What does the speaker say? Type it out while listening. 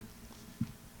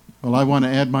Well, I want to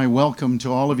add my welcome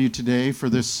to all of you today for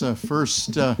this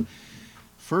first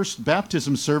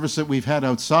baptism service that we've had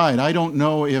outside. I don't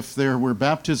know if there were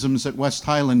baptisms at West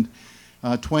Highland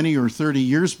 20 or 30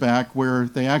 years back where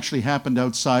they actually happened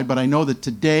outside, but I know that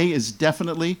today is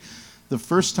definitely the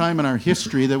first time in our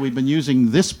history that we've been using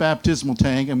this baptismal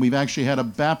tank, and we've actually had a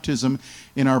baptism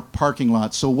in our parking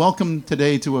lot. So welcome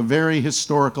today to a very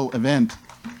historical event.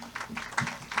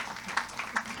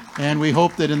 And we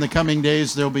hope that in the coming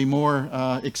days there'll be more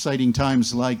exciting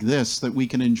times like this that we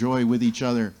can enjoy with each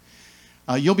other.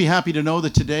 You'll be happy to know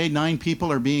that today 9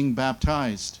 people are being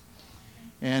baptized.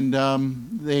 And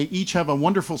they each have a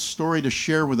wonderful story to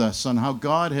share with us on how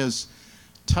God has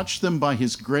touched them by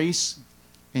His grace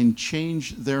and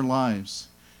changed their lives.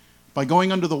 By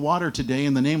going under the water today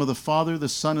in the name of the Father, the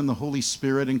Son, and the Holy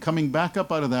Spirit, and coming back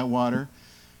up out of that water,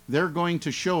 they're going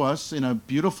to show us in a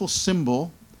beautiful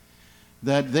symbol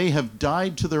that they have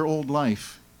died to their old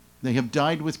life. They have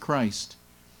died with Christ.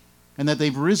 And that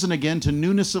they've risen again to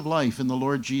newness of life in the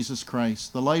Lord Jesus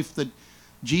Christ, the life that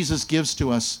Jesus gives to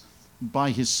us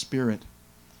by His Spirit.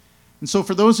 And so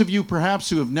for those of you perhaps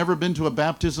who have never been to a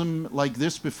baptism like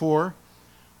this before,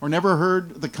 or never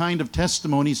heard the kind of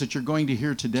testimonies that you're going to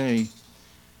hear today,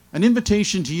 an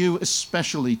invitation to you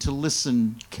especially to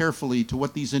listen carefully to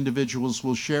what these individuals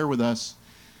will share with us,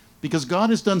 because God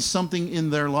has done something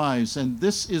in their lives, and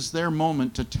this is their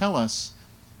moment to tell us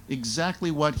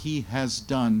exactly what He has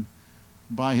done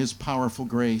by His powerful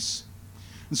grace.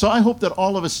 And so I hope that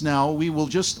all of us now, we will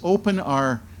just open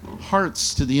our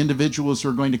hearts to the individuals who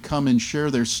are going to come and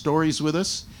share their stories with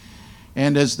us.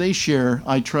 And as they share,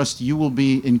 I trust you will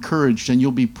be encouraged and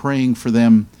you'll be praying for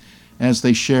them as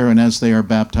they share and as they are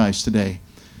baptized today.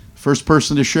 First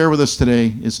person to share with us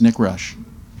today is Nick Rush.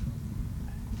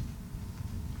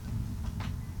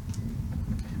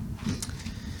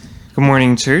 Good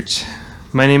morning, church.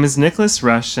 My name is Nicholas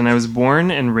Rush, and I was born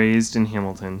and raised in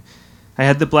Hamilton. I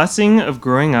had the blessing of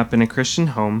growing up in a Christian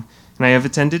home, and I have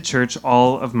attended church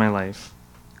all of my life.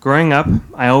 Growing up,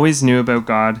 I always knew about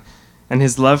God and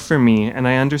His love for me, and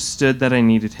I understood that I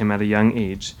needed Him at a young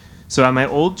age. So at my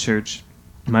old church,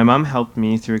 my mom helped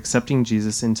me through accepting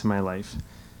Jesus into my life.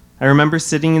 I remember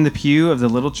sitting in the pew of the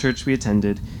little church we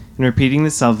attended and repeating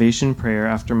the salvation prayer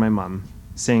after my mom,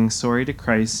 saying sorry to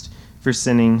Christ for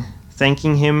sinning,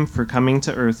 thanking Him for coming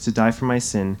to earth to die for my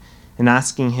sin, and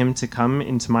asking Him to come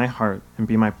into my heart and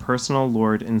be my personal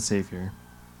Lord and Savior.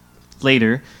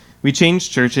 Later, we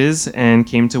changed churches and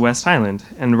came to West Highland,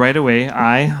 and right away,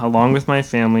 I, along with my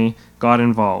family, got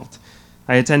involved.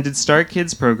 I attended Start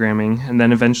Kids programming and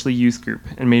then eventually youth group,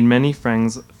 and made many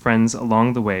friends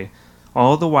along the way,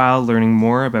 all the while learning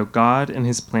more about God and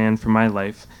His plan for my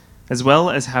life, as well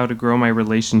as how to grow my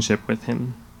relationship with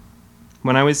Him.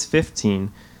 When I was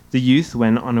 15, the youth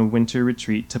went on a winter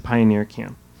retreat to Pioneer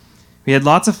Camp. We had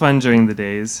lots of fun during the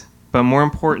days, but more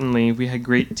importantly, we had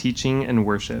great teaching and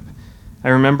worship. I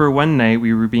remember one night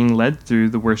we were being led through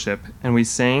the worship, and we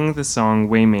sang the song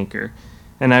Waymaker,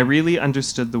 and I really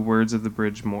understood the words of the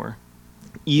bridge more.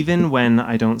 Even when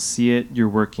I don't see it, you're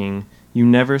working. You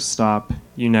never stop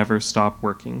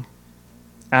working.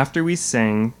 After we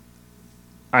sang,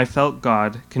 I felt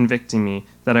God convicting me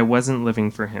that I wasn't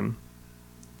living for Him.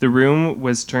 The room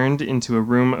was turned into a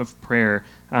room of prayer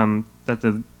that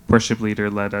the worship leader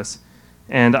led us.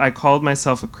 And I called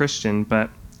myself a Christian, but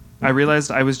I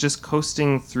realized I was just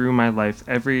coasting through my life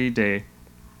every day,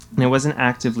 and I wasn't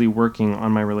actively working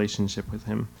on my relationship with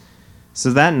Him.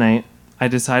 So that night, I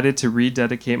decided to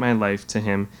rededicate my life to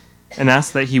Him and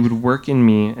ask that He would work in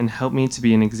me and help me to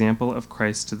be an example of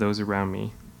Christ to those around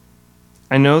me.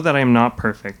 I know that I am not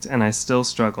perfect, and I still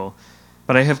struggle,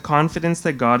 but I have confidence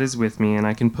that God is with me and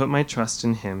I can put my trust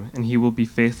in Him and He will be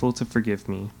faithful to forgive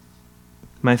me.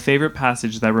 My favorite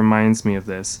passage that reminds me of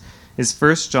this is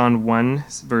 1 John 1,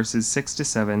 verses 6 to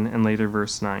 7, and later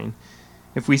verse 9.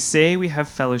 If we say we have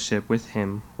fellowship with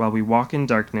Him while we walk in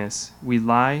darkness, we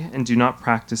lie and do not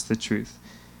practice the truth.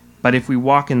 But if we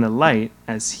walk in the light,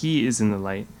 as He is in the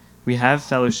light, we have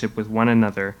fellowship with one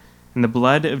another, and the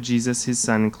blood of Jesus His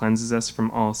Son cleanses us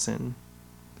from all sin.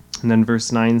 And then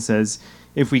verse 9 says,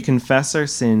 if we confess our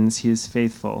sins, He is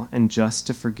faithful and just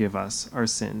to forgive us our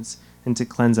sins and to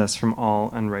cleanse us from all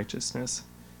unrighteousness.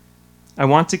 I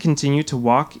want to continue to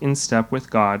walk in step with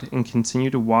God and continue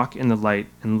to walk in the light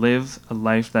and live a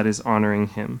life that is honoring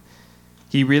Him.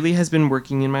 He really has been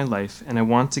working in my life, and I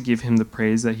want to give Him the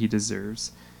praise that He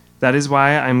deserves. That is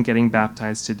why I'm getting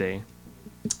baptized today.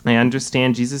 I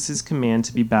understand Jesus' command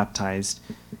to be baptized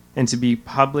and to be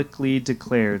publicly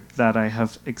declared that I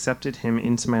have accepted Him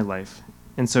into my life.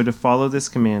 And so to follow this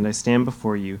command, I stand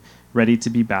before you, ready to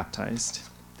be baptized.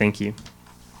 Thank you.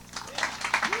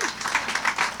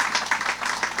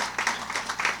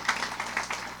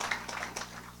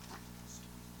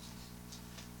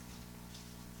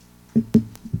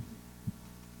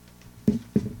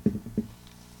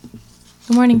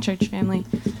 Good morning, church family.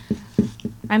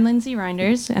 I'm Lindsay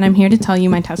Reinders, and I'm here to tell you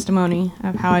my testimony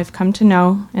of how I've come to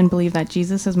know and believe that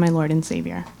Jesus is my Lord and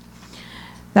Savior.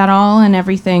 That all and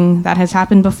everything that has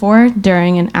happened before,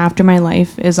 during, and after my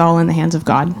life is all in the hands of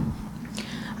God.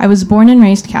 I was born and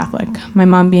raised Catholic, my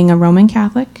mom being a Roman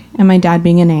Catholic and my dad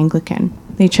being an Anglican.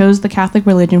 They chose the Catholic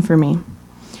religion for me.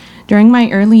 During my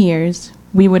early years,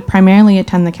 we would primarily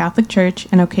attend the Catholic Church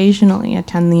and occasionally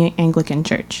attend the Anglican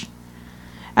Church.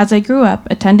 As I grew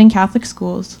up attending Catholic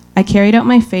schools, I carried out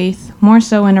my faith more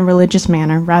so in a religious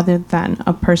manner rather than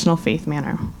a personal faith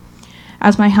manner.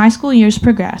 As my high school years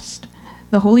progressed,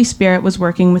 the Holy Spirit was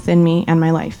working within me and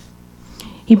my life.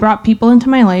 He brought people into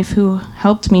my life who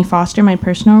helped me foster my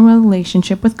personal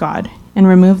relationship with God and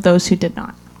remove those who did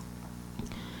not.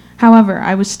 However,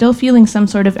 I was still feeling some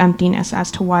sort of emptiness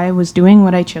as to why I was doing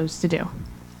what I chose to do.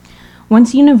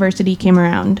 Once university came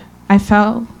around, I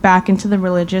fell back into the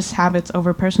religious habits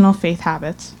over personal faith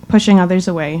habits, pushing others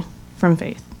away from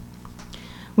faith.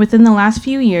 Within the last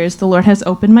few years, the Lord has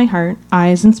opened my heart,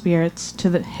 eyes, and spirits to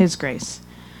His grace.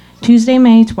 Tuesday,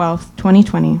 May 12th,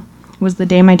 2020, was the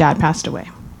day my dad passed away.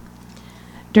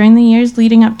 During the years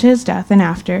leading up to his death and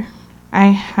after, I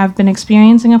have been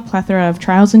experiencing a plethora of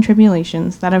trials and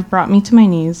tribulations that have brought me to my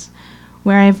knees,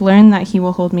 where I have learned that He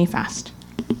will hold me fast.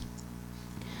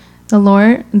 The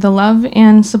love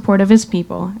and support of His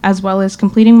people, as well as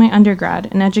completing my undergrad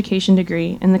and education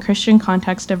degree in the Christian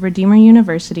context of Redeemer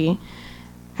University,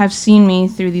 have seen me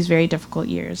through these very difficult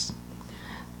years.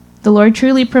 The Lord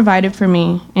truly provided for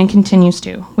me and continues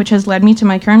to, which has led me to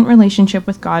my current relationship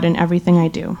with God in everything I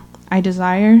do. I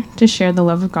desire to share the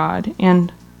love of God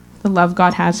and the love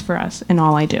God has for us in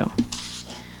all I do.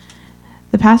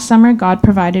 The past summer, God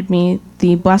provided me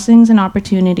the blessings and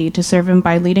opportunity to serve Him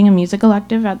by leading a music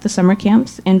elective at the summer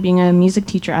camps and being a music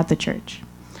teacher at the church.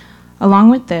 Along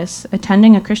with this,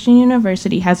 attending a Christian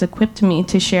university has equipped me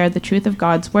to share the truth of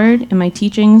God's Word and my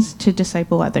teachings to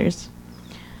disciple others.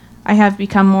 I have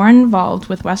become more involved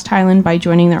with West Highland by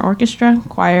joining their orchestra,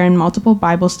 choir, and multiple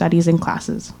Bible studies and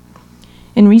classes.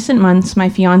 In recent months, my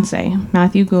fiancé,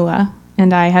 Matthew Gula,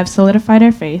 and I have solidified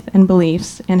our faith and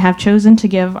beliefs and have chosen to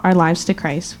give our lives to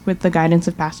Christ with the guidance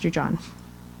of Pastor John.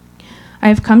 I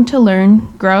have come to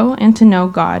learn, grow, and to know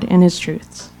God and His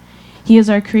truths. He is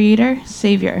our Creator,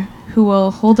 Savior, who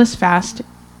will hold us fast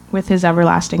with His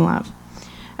everlasting love.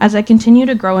 As I continue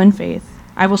to grow in faith,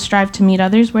 I will strive to meet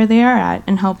others where they are at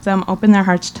and help them open their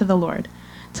hearts to the Lord,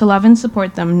 to love and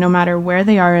support them no matter where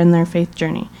they are in their faith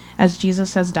journey, as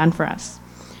Jesus has done for us.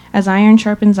 As iron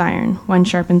sharpens iron, one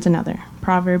sharpens another.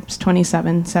 Proverbs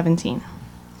 27:17.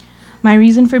 My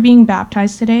reason for being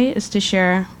baptized today is to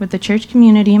share with the church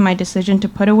community my decision to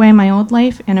put away my old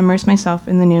life and immerse myself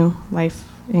in the new life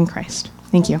in Christ.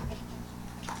 Thank you.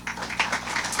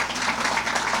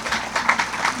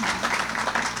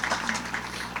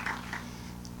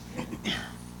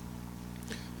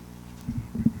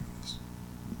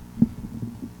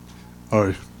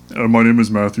 Hi, my name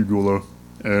is Matthew Gula,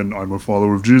 and I'm a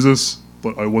follower of Jesus,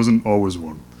 but I wasn't always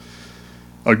one.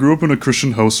 I grew up in a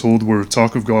Christian household where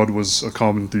talk of God was a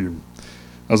common theme.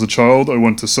 As a child, I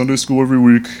went to Sunday school every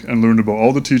week and learned about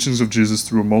all the teachings of Jesus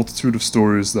through a multitude of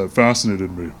stories that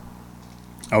fascinated me.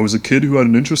 I was a kid who had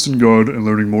an interest in God and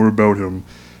learning more about Him,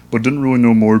 but didn't really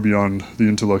know more beyond the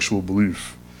intellectual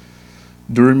belief.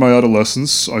 During my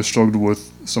adolescence, I struggled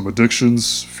with some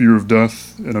addictions, fear of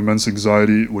death, and immense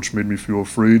anxiety, which made me feel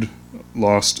afraid,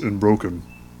 lost, and broken.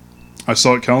 I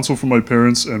sought counsel from my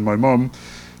parents, and my mom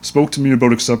spoke to me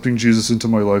about accepting Jesus into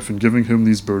my life and giving Him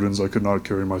these burdens I could not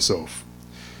carry myself.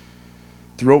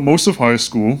 Throughout most of high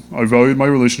school, I valued my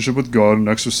relationship with God and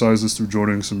exercised this through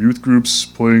joining some youth groups,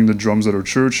 playing the drums at our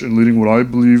church, and leading what I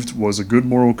believed was a good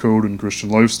moral code and Christian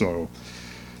lifestyle.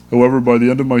 However, by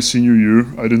the end of my senior year,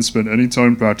 I didn't spend any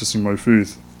time practicing my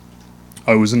faith.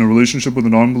 I was in a relationship with a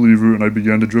non-believer, and I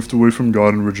began to drift away from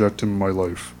God and reject Him in my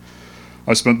life.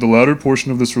 I spent the latter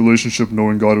portion of this relationship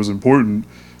knowing God was important,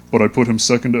 but I put Him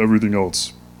second to everything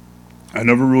else. I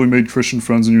never really made Christian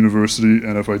friends in university,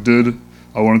 and if I did,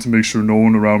 I wanted to make sure no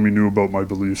one around me knew about my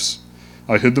beliefs.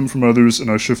 I hid them from others, and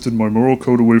I shifted my moral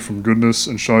code away from goodness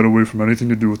and shied away from anything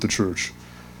to do with the church.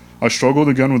 I struggled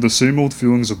again with the same old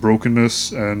feelings of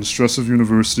brokenness and stress of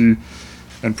university,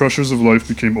 and pressures of life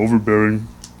became overbearing,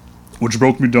 which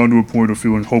broke me down to a point of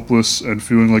feeling hopeless and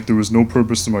feeling like there was no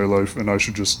purpose to my life and I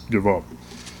should just give up.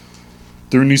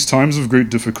 During these times of great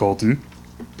difficulty,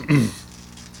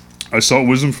 I sought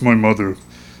wisdom from my mother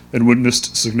and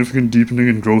witnessed significant deepening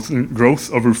and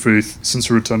growth of her faith since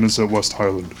her attendance at West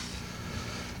Highland.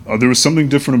 There was something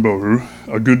different about her,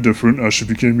 a good different, as she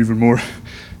became even more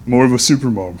of a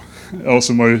supermom.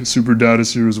 Also, my super dad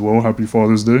is here as well. Happy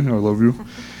Father's Day. I love you.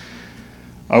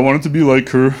 I wanted to be like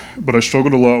her, but I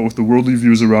struggled a lot with the worldly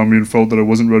views around me and felt that I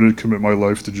wasn't ready to commit my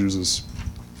life to Jesus.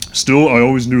 Still, I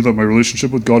always knew that my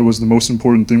relationship with God was the most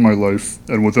important thing in my life,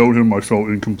 and without him, I felt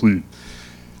incomplete.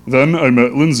 Then I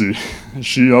met Lindsay.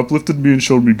 She uplifted me and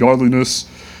showed me godliness,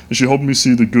 and she helped me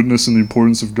see the goodness and the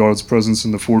importance of God's presence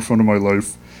in the forefront of my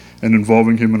life and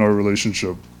involving him in our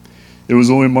relationship. It was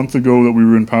only a month ago that we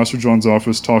were in Pastor John's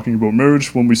office talking about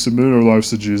marriage when we submitted our lives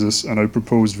to Jesus, and I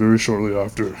proposed very shortly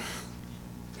after.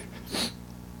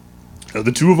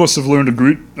 The two of us have learned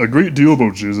a great deal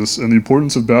about Jesus and the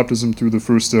importance of baptism through the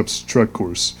First Steps Trek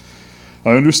course.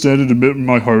 I understand and admit in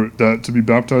my heart that to be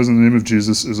baptized in the name of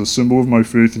Jesus is a symbol of my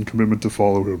faith and commitment to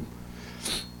follow him.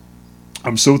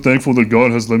 I'm so thankful that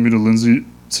God has led me to Lindsay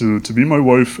to be my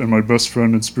wife and my best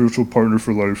friend and spiritual partner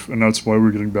for life, and that's why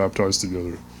we're getting baptized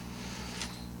together.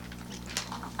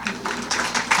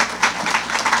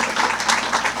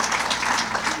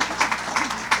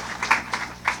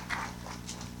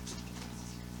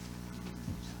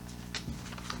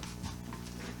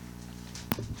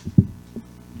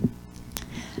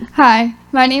 Hi,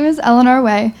 my name is Eleanor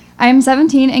Way. I am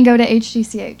 17 and go to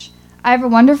HGCH. I have a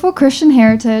wonderful Christian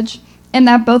heritage in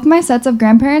that both my sets of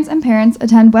grandparents and parents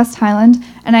attend West Highland,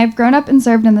 and I have grown up and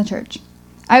served in the church.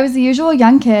 I was the usual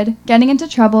young kid, getting into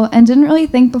trouble, and didn't really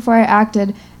think before I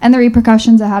acted and the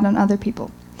repercussions it had on other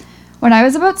people. When I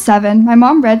was about 7, my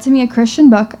mom read to me a Christian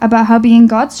book about how being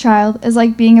God's child is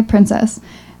like being a princess,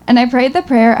 and I prayed the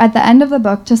prayer at the end of the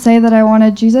book to say that I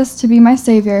wanted Jesus to be my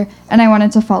savior and I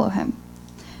wanted to follow him.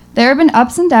 There have been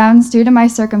ups and downs due to my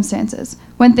circumstances.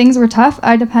 When things were tough,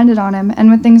 I depended on him, and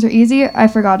when things were easy, I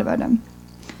forgot about him.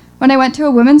 When I went to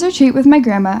a women's retreat with my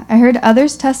grandma, I heard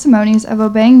others' testimonies of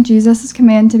obeying Jesus'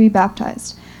 command to be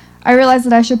baptized. I realized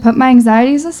that I should put my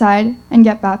anxieties aside and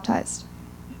get baptized.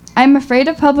 I am afraid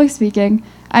of public speaking.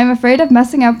 I am afraid of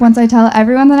messing up once I tell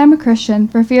everyone that I'm a Christian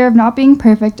for fear of not being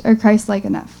perfect or Christ-like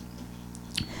enough.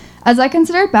 As I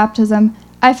considered baptism,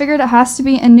 I figured it has to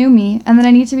be a new me and that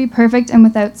I need to be perfect and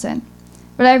without sin.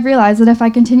 But I've realized that if I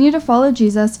continue to follow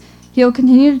Jesus, he will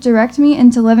continue to direct me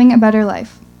into living a better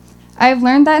life. I have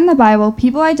learned that in the Bible,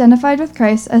 people identified with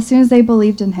Christ as soon as they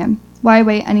believed in him. Why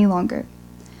wait any longer?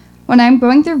 When I am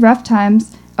going through rough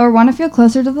times or want to feel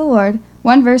closer to the Lord,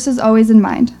 one verse is always in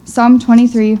mind. Psalm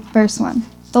 23, verse 1.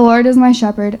 The Lord is my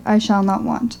shepherd, I shall not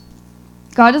want.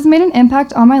 God has made an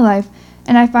impact on my life,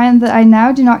 and I find that I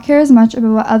now do not care as much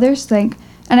about what others think,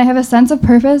 and I have a sense of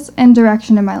purpose and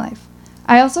direction in my life.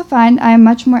 I also find I am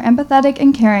much more empathetic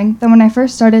and caring than when I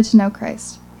first started to know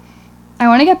Christ. I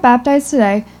want to get baptized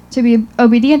today to be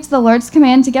obedient to the Lord's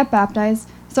command to get baptized,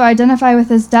 so I identify with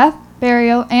his death,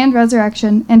 burial, and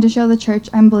resurrection, and to show the church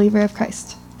I'm a believer of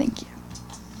Christ. Thank you.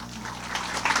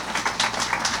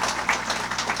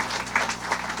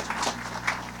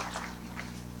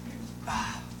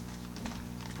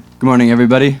 Good morning,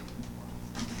 everybody.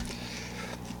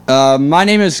 My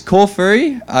name is Cole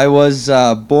Furry. I was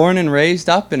born and raised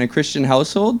up in a Christian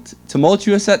household,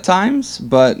 tumultuous at times,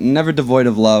 but never devoid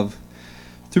of love.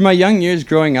 Through my young years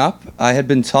growing up, I had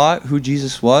been taught who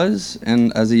Jesus was,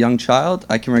 and as a young child,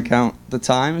 I can recount the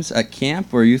times at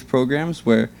camp or youth programs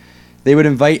where they would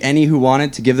invite any who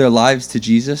wanted to give their lives to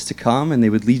Jesus to come, and they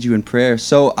would lead you in prayer.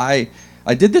 So I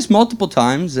did this multiple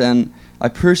times, and I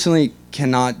personally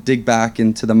cannot dig back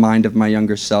into the mind of my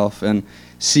younger self and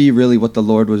see really what the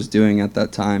Lord was doing at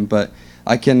that time. But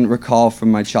I can recall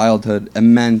from my childhood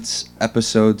immense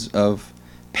episodes of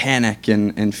panic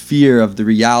and fear of the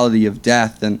reality of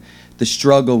death and the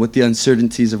struggle with the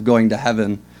uncertainties of going to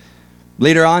heaven.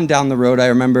 Later on down the road, I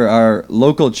remember our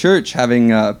local church having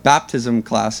baptism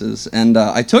classes, and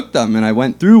I took them and I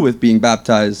went through with being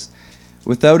baptized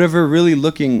without ever really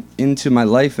looking into my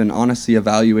life and honestly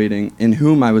evaluating in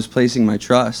whom I was placing my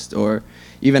trust, or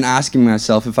even asking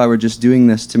myself if I were just doing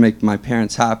this to make my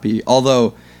parents happy,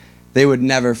 although they would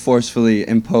never forcefully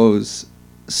impose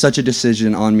such a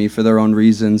decision on me for their own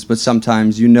reasons. But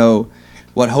sometimes you know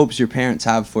what hopes your parents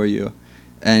have for you,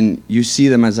 and you see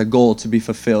them as a goal to be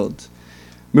fulfilled.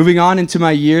 Moving on into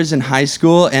my years in high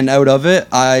school and out of it,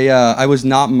 I was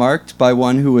not marked by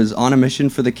one who was on a mission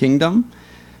for the kingdom,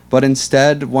 but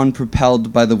instead one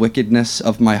propelled by the wickedness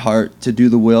of my heart to do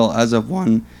the will as of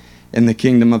one in the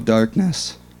kingdom of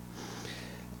darkness.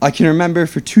 I can remember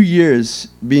for 2 years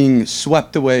being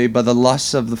swept away by the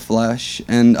lusts of the flesh,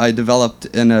 and I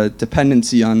developed a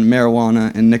dependency on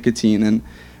marijuana and nicotine and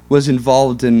was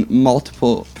involved in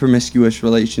multiple promiscuous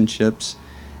relationships.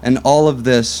 And all of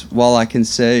this, while I can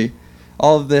say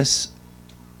all of this,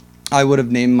 I would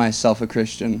have named myself a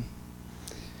Christian.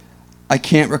 I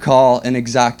can't recall an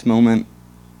exact moment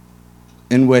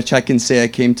in which I can say I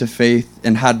came to faith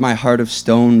and had my heart of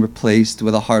stone replaced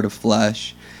with a heart of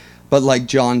flesh. But like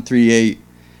John 3:8,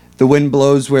 the wind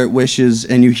blows where it wishes,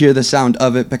 and you hear the sound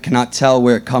of it, but cannot tell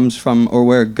where it comes from or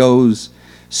where it goes.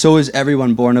 So is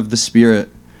everyone born of the Spirit.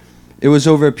 It was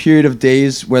over a period of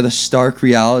days where the stark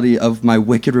reality of my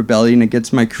wicked rebellion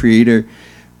against my Creator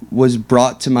was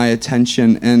brought to my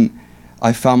attention, and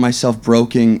I found myself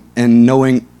broken and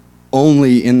knowing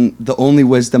only in the only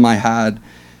wisdom I had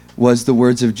was the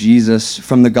words of Jesus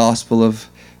from the Gospel of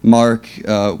Mark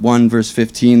 1 verse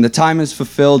 15. The time is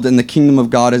fulfilled and the kingdom of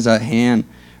God is at hand.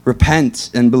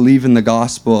 Repent and believe in the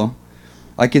gospel.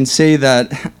 I can say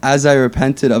that as I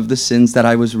repented of the sins that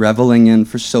I was reveling in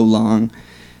for so long,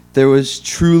 there was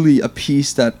truly a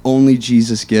peace that only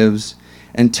Jesus gives,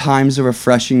 and times of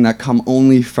refreshing that come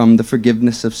only from the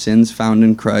forgiveness of sins found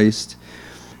in Christ.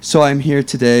 So I'm here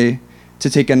today to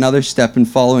take another step in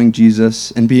following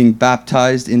Jesus and being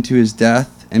baptized into his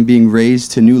death and being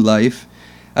raised to new life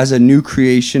as a new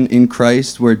creation in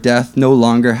Christ, where death no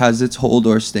longer has its hold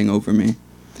or sting over me.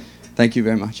 Thank you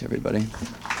very much, everybody.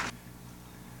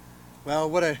 Well,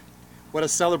 what a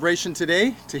celebration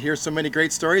today to hear so many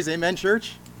great stories. Amen,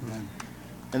 church? Amen.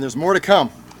 And there's more to come.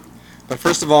 But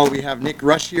first of all, we have Nick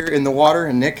Rush here in the water.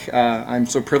 And Nick, I'm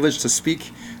so privileged to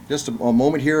speak just a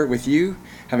moment here with you,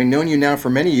 having known you now for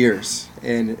many years,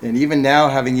 and even now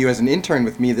having you as an intern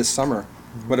with me this summer.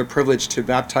 What a privilege to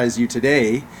baptize you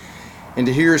today and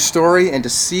to hear your story and to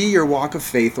see your walk of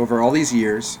faith over all these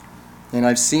years. And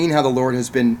I've seen how the Lord has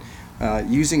been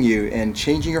using you and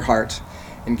changing your heart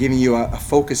and giving you a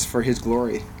focus for his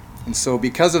glory. And so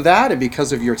because of that and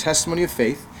because of your testimony of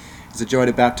faith, it's a joy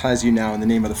to baptize you now in the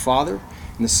name of the Father,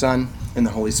 and the Son, and the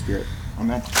Holy Spirit.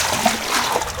 Amen.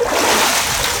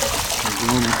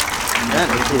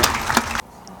 Amen.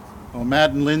 Well,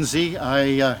 Matt and Lindsay,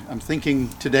 I'm thinking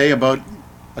today about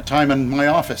a time in my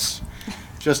office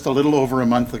just a little over a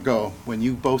month ago when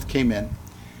you both came in.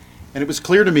 And it was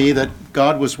clear to me that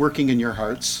God was working in your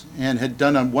hearts and had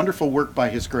done a wonderful work by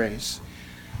his grace.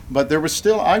 But there was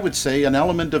still, I would say, an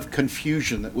element of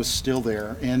confusion that was still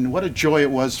there. And what a joy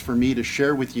it was for me to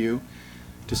share with you,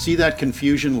 to see that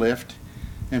confusion lift,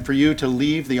 and for you to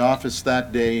leave the office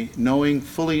that day knowing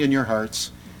fully in your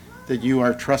hearts that you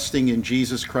are trusting in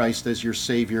Jesus Christ as your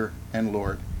Savior and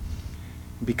Lord.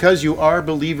 Because you are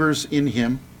believers in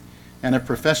him and have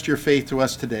professed your faith to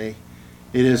us today,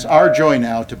 it is our joy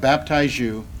now to baptize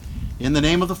you in the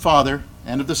name of the Father,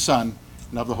 and of the Son,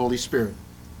 and of the Holy Spirit.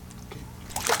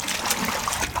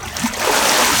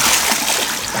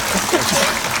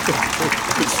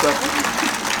 Good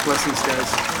stuff. Blessings,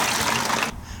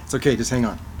 guys. It's okay, just hang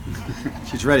on.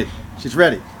 She's ready. She's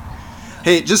ready.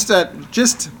 Hey, just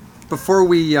before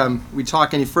we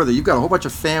talk any further, you've got a whole bunch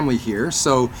of family here.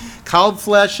 So,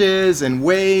 Kalbfleshes and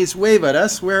Ways, wave at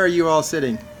us. Where are you all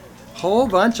sitting? Whole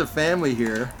bunch of family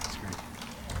here.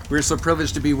 We're so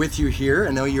privileged to be with you here.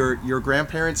 I know your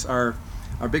grandparents are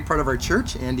a big part of our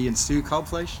church, Andy and Sue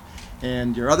Kalbflesh,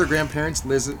 and your other grandparents,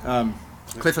 Liz,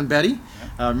 Cliff and Betty,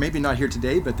 maybe not here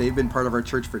today, but they've been part of our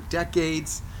church for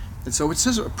decades. And so it's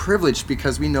just a privilege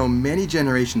because we know many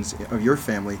generations of your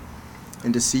family,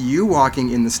 and to see you walking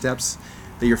in the steps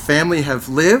that your family have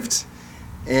lived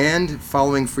and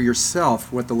following for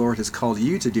yourself what the Lord has called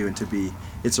you to do and to be.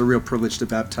 It's a real privilege to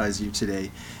baptize you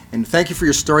today. And thank you for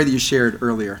your story that you shared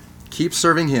earlier. Keep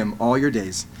serving him all your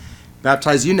days.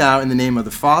 Baptize you now in the name of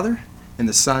the Father, and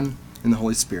the Son, and the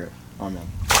Holy Spirit. Amen.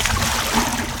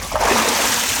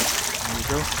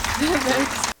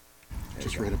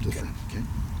 Just right up to the front, okay?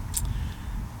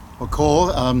 Well, Cole,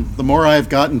 the more I've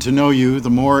gotten to know you, the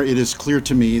more it is clear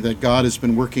to me that God has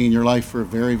been working in your life for a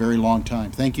very, very long time.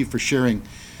 Thank you for sharing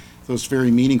those very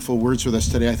meaningful words with us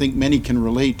today. I think many can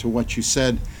relate to what you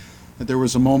said, that there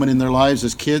was a moment in their lives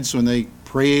as kids when they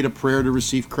prayed a prayer to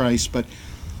receive Christ, but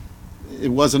it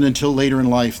wasn't until later in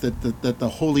life that the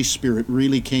Holy Spirit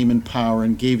really came in power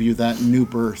and gave you that new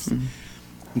birth. Mm-hmm.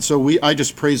 And so I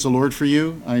just praise the Lord for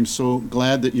you. I'm so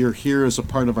glad that you're here as a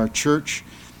part of our church.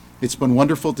 It's been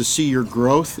wonderful to see your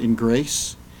growth in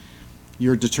grace,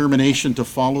 your determination to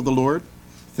follow the Lord.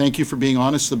 Thank you for being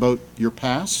honest about your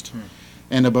past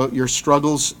and about your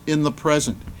struggles in the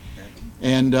present.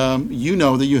 And you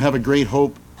know that you have a great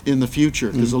hope in the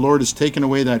future because the Lord has taken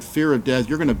away that fear of death.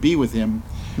 You're going to be with him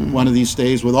one of these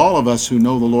days with all of us who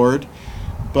know the Lord.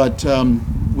 But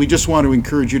we just want to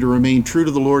encourage you to remain true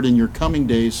to the Lord in your coming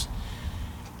days.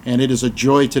 And it is a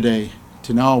joy today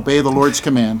to now obey the Lord's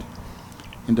command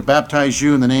and to baptize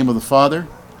you in the name of the Father,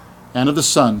 and of the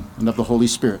Son, and of the Holy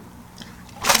Spirit.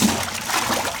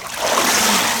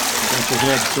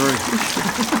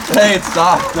 Hey, it's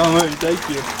stopped. Don't worry. Thank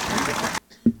you.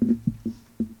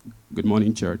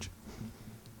 morning, church.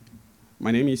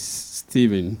 My name is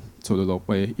Stephen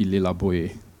Tololope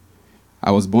Ilelaboye.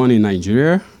 I was born in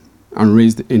Nigeria and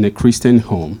raised in a Christian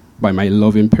home by my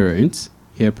loving parents,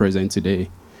 here present today.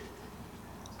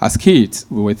 As kids,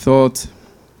 we were taught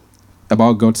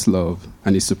about God's love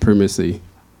and His supremacy,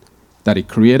 that He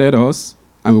created us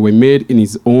and we were made in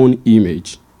His own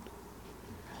image.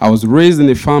 I was raised in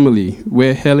a family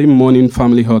where early morning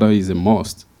family order is a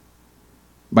must.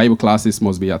 Bible classes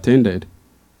must be attended.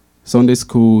 Sunday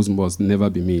schools must never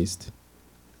be missed.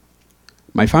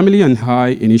 My family and I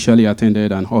initially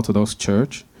attended an Orthodox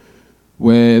church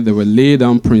where there were laid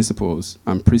down principles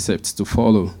and precepts to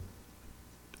follow.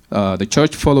 The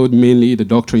church followed mainly the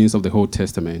doctrines of the Old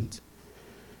Testament.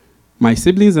 My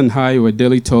siblings and I were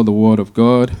daily taught the Word of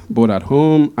God, both at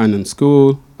home and in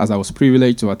school, as I was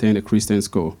privileged to attend a Christian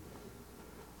school.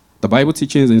 The Bible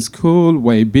teachings in school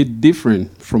were a bit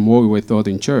different from what we were taught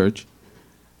in church,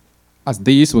 as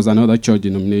this was another church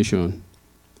denomination.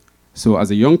 So as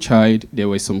a young child, there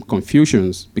were some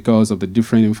confusions because of the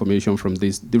different information from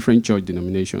these different church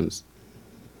denominations.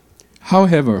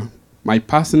 However, my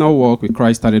personal walk with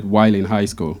Christ started while in high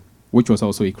school, which was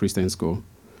also a Christian school.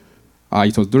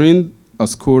 It was during a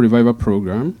school revival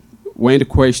program when the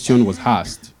question was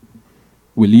asked,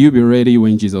 will you be ready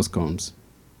when Jesus comes?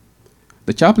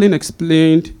 The chaplain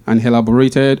explained and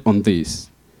elaborated on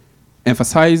this,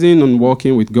 emphasizing on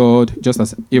walking with God just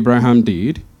as Abraham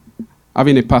did,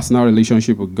 having a personal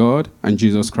relationship with God and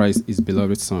Jesus Christ, His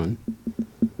beloved Son.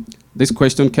 This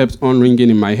question kept on ringing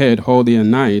in my head all day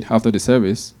and night after the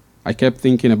service. I kept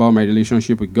thinking about my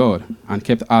relationship with God and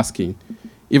kept asking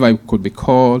if I could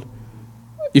call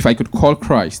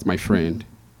Christ my friend.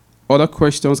 Other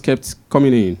questions kept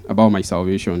coming in about my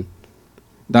salvation.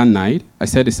 That night, I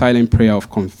said a silent prayer of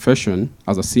confession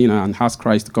as a sinner and asked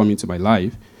Christ to come into my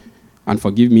life and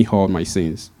forgive me all my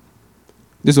sins.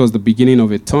 This was the beginning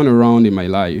of a turnaround in my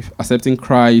life, accepting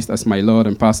Christ as my Lord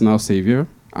and personal Savior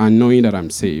and knowing that I'm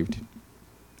saved.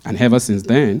 And ever since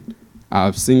then, I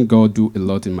have seen God do a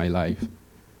lot in my life.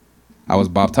 I was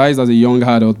baptized as a young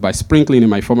adult by sprinkling in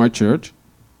my former church.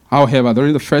 However,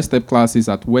 during the first step classes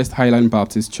at West Highland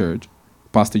Baptist Church,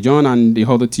 Pastor John and the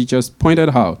other teachers pointed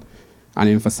out and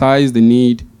emphasized the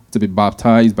need to be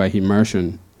baptized by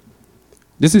immersion.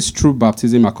 This is true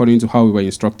baptism according to how we were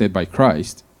instructed by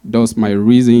Christ. Thus, my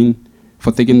reason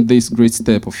for taking this great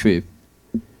step of faith.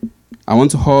 I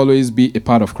want to always be a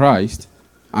part of Christ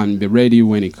and be ready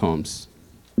when it comes.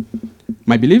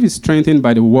 My belief is strengthened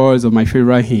by the words of my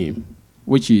favorite hymn,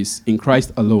 which is, in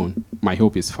Christ alone, my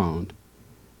hope is found.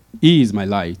 He is my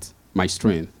light, my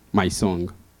strength, my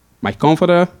song, my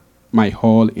comforter, my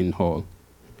all in all.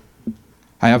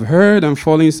 I have heard and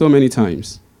fallen so many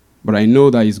times, but I know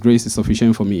that His grace is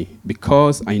sufficient for me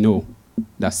because I know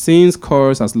that sin's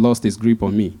curse has lost its grip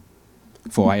on me.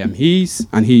 For I am His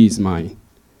and He is mine.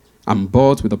 I'm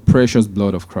bought with the precious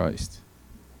blood of Christ.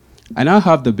 I now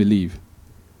have the belief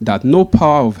that no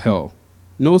power of hell,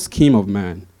 no scheme of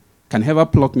man can ever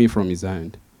pluck me from His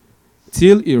hand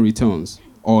till He returns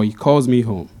or He calls me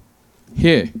home.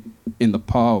 Here, in the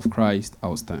power of Christ,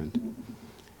 I'll stand.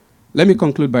 Let me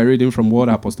conclude by reading from what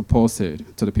Apostle Paul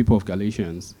said to the people of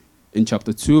Galatians in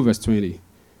chapter 2, verse 20.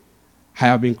 I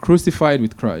have been crucified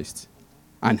with Christ,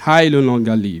 and I no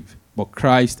longer live, but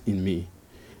Christ in me.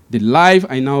 The life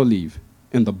I now live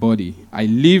in the body, I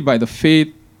live by the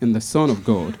faith in the Son of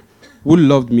God, who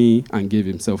loved me and gave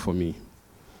Himself for me.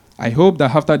 I hope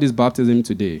that after this baptism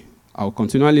today, I will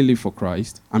continually live for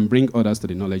Christ and bring others to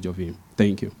the knowledge of Him.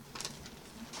 Thank you.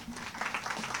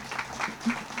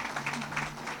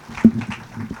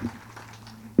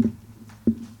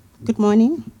 Good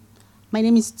morning. My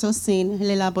name is Tosin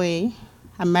Lelaboye.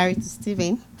 I'm married to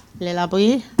Stephen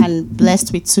Lelaboye and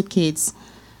blessed with 2 kids,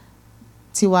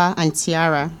 Tiwa and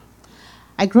Tiara.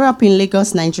 I grew up in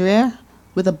Lagos, Nigeria,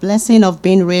 with the blessing of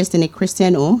being raised in a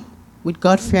Christian home with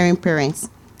God-fearing parents.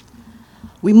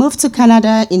 We moved to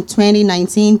Canada in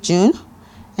 2019, June,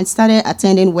 and started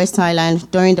attending West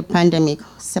Highland during the pandemic,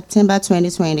 September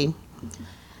 2020.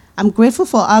 I'm grateful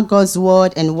for how God's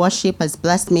word and worship has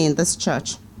blessed me in this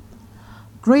church.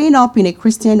 Growing up in a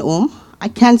Christian home, I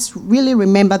can't really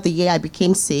remember the year I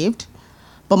became saved,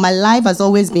 but my life has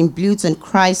always been built on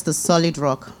Christ, the solid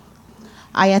rock.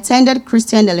 I attended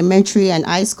Christian elementary and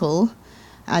high school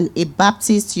and a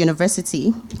Baptist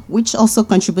university, which also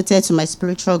contributed to my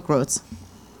spiritual growth.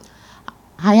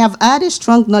 I have had a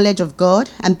strong knowledge of God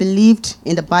and believed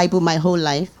in the Bible my whole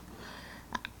life.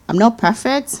 I'm not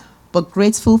perfect, but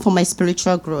grateful for my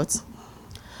spiritual growth.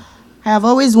 I have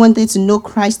always wanted to know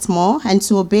Christ more and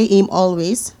to obey Him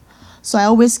always, so I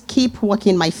always keep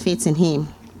working my faith in Him.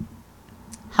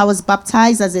 I was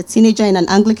baptized as a teenager in an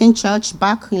Anglican church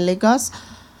back in Lagos,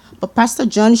 but Pastor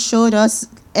John showed us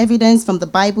evidence from the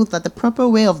Bible that the proper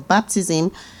way of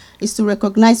baptism is to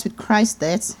recognize with Christ's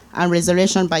death and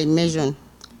resurrection by immersion.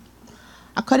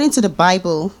 According to the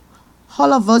Bible,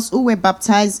 all of us who were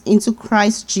baptized into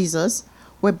Christ Jesus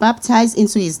were baptized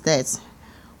into his death.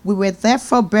 We were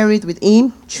therefore buried with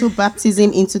him through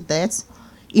baptism into death,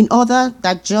 in order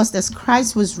that just as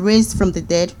Christ was raised from the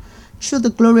dead through the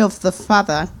glory of the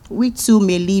Father, we too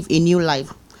may live a new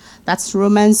life. That's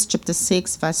Romans chapter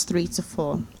 6, verse 3 to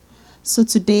 4. So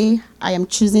today, I am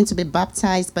choosing to be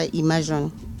baptized by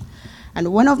immersion.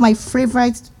 And one of my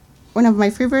favorite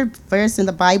verse in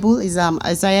the Bible is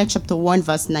Isaiah chapter 1,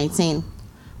 verse 19,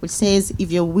 which says,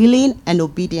 if you're willing and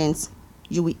obedient,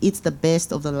 you will eat the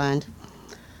best of the land.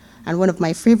 And one of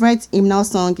my favorite hymnal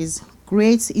songs is,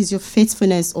 great is your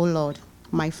faithfulness, O Lord,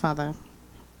 my Father.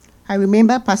 I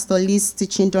remember Pastor Lee's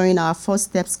teaching during our First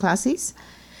Steps classes.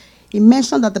 He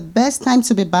mentioned that the best time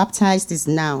to be baptized is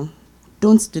now.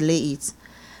 Don't delay it.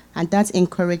 And that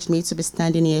encouraged me to be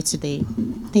standing here today.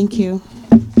 Thank you.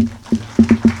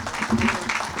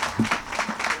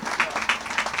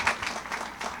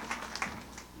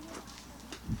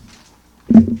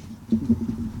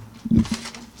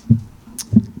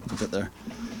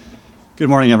 Good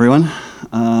morning, everyone.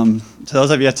 To those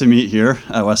I've yet to meet here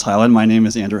at West Highland, my name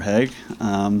is Andrew Haig.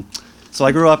 So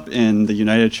I grew up in the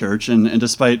United Church, and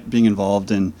despite being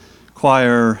involved in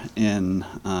choir, in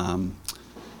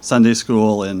Sunday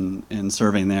school, and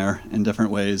serving there in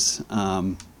different ways,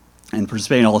 and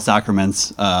participating in all the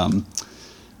sacraments, I've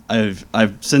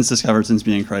since discovered, since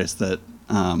being in Christ, that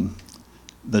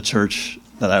the church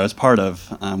that I was part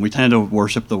of, we tended to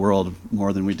worship the world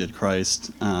more than we did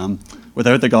Christ.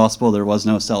 Without the gospel, there was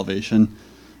no salvation,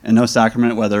 and no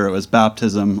sacrament, whether it was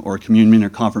baptism or communion or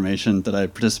confirmation that I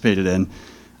participated in,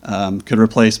 could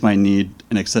replace my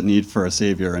need for a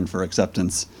Savior and for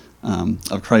acceptance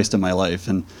of Christ in my life.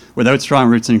 And without strong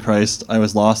roots in Christ, I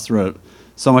was lost throughout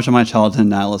so much of my childhood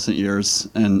and adolescent years,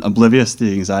 and oblivious to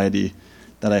the anxiety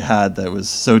that I had that was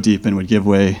so deep and would give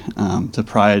way to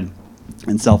pride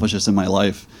and selfishness in my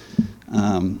life.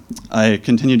 I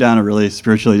continued down a really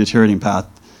spiritually deteriorating path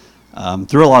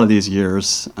through a lot of these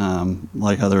years,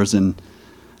 like others, in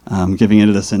giving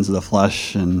into the sins of the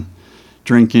flesh and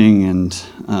drinking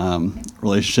and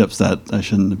relationships that I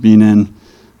shouldn't have been in,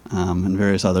 and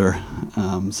various other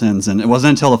sins. And it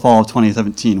wasn't until the fall of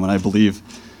 2017 when I believe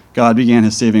God began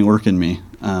his saving work in me.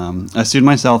 I soon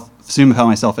found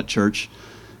myself at church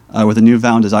with a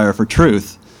newfound desire for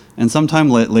truth. And sometime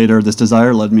later, this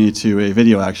desire led me to a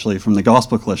video, actually, from the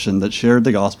Gospel Coalition that shared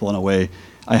the gospel in a way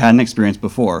I hadn't experienced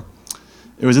before.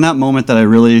 It was in that moment that I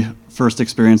really first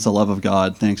experienced the love of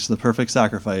God, thanks to the perfect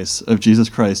sacrifice of Jesus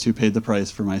Christ, who paid the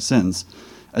price for my sins,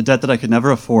 a debt that I could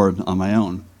never afford on my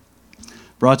own.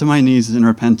 Brought to my knees in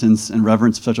repentance and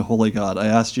reverence of such a holy God, I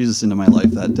asked Jesus into my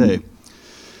life that day.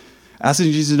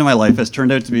 Asking Jesus into my life has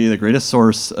turned out to be the greatest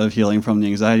source of healing from the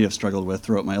anxiety I've struggled with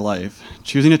throughout my life.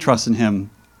 Choosing to trust in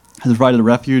him has provided a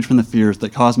refuge from the fears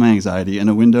that cause my anxiety and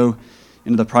a window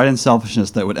into the pride and selfishness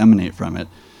that would emanate from it.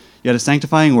 Yet his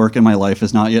sanctifying work in my life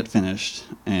is not yet finished,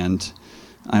 and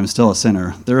I am still a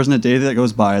sinner. There isn't a day that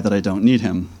goes by that I don't need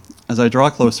him. As I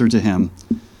draw closer to him,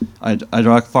 I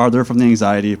draw farther from the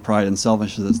anxiety, pride, and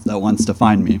selfishness that once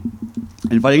defined me.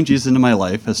 Inviting Jesus into my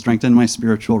life has strengthened my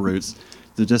spiritual roots,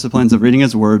 the disciplines of reading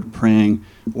his word, praying,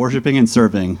 worshiping, and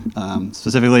serving,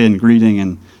 specifically in greeting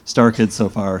and Star Kids so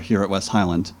far here at West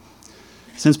Highland.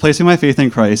 Since placing my faith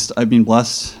in Christ, I've been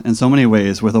blessed in so many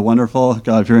ways with a wonderful,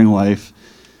 God-fearing wife,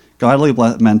 godly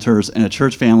mentors, and a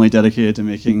church family dedicated to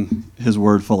making his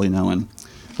word fully known.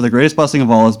 For the greatest blessing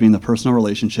of all is being the personal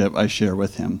relationship I share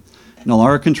with him. No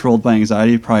longer controlled by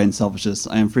anxiety, pride, and selfishness,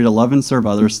 I am free to love and serve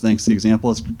others thanks to the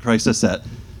example Christ has set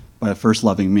by first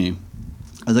loving me.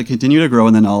 As I continue to grow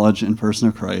in the knowledge and person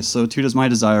of Christ, so too does my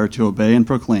desire to obey and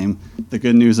proclaim the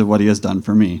good news of what he has done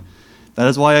for me. That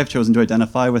is why I've chosen to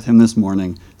identify with him this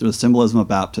morning through the symbolism of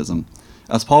baptism.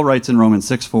 As Paul writes in Romans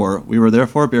 6:4, we were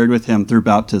therefore buried with him through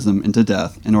baptism into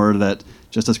death, in order that,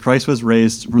 just as Christ was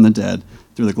raised from the dead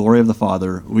through the glory of the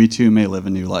Father, we too may live a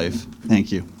new life.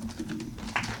 Thank you.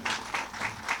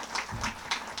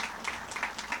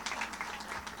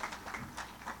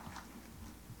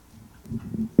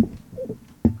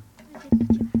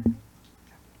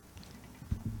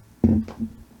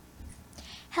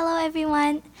 Hello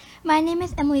everyone, my name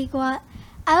is Emily Gua.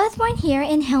 I was born here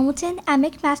in Hamilton at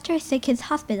McMaster Sick Kids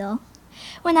Hospital.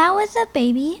 When I was a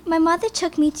baby, my mother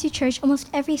took me to church almost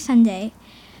every Sunday.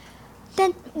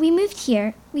 Then we moved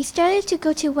here. We started to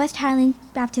go to West Highland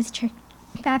Baptist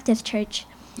Church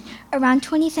around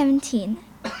 2017.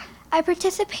 I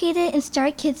participated in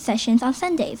Star Kids sessions on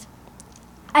Sundays.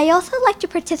 I also like to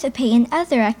participate in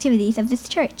other activities of this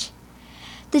church.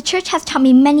 The church has taught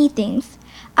me many things.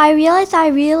 I realized I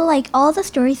really like all the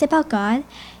stories about God,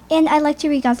 and I like to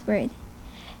read God's Word.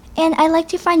 And I like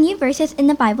to find new verses in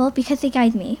the Bible because they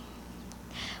guide me.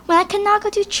 When I could not go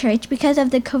to church because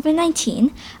of the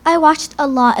COVID-19, I watched a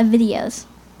lot of videos.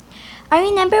 I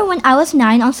remember when I was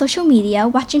 9 on social media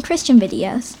watching Christian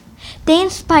videos. They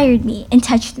inspired me and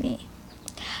touched me.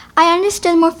 I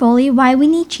understood more fully why we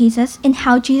need Jesus and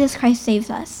how Jesus Christ saves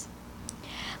us.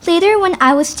 Later, when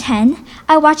I was 10,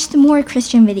 I watched more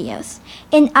Christian videos,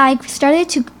 and I started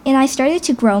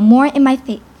to grow more in my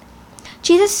faith.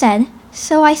 Jesus said,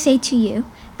 "So I say to you,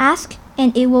 ask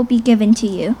and it will be given to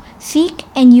you. Seek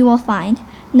and you will find.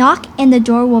 Knock and the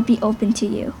door will be opened to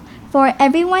you. For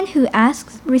everyone who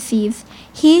asks receives,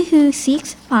 he who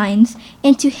seeks finds,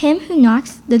 and to him who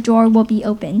knocks the door will be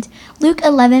opened." Luke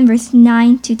 11 verse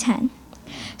 9 to 10.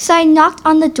 So I knocked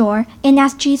on the door and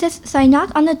asked Jesus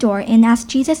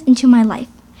into my life.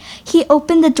 He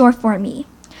opened the door for me.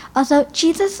 Also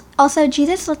Jesus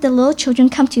let the little children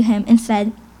come to him and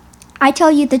said, "I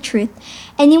tell you the truth,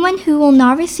 anyone who will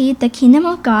not receive the kingdom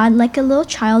of God like a little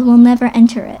child will never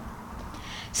enter it."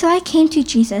 So I came to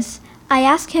Jesus. I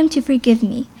asked him to forgive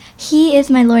me. He is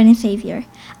my Lord and Savior.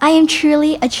 I am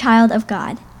truly a child of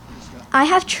God. I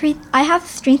have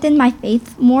strengthened my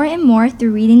faith more and more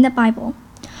through reading the Bible.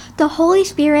 The Holy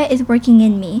Spirit is working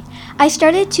in me. I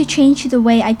started to change the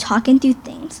way I talk and do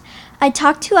things. I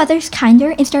talked to others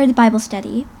kinder and started Bible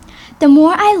study. The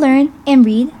more I learn and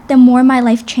read, the more my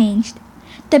life changed.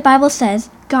 The Bible says,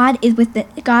 God is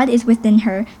within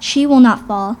her. She will not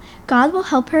fall. God will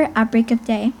help her at break of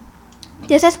day.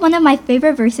 This is one of my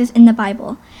favorite verses in the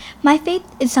Bible. My faith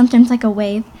is sometimes like a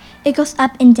wave. It goes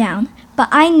up and down, but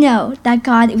I know that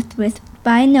God is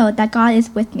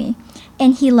with me,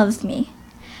 and he loves me.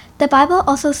 The Bible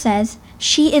also says,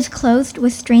 she is clothed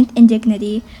with strength and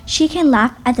dignity. She can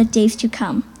laugh at the days to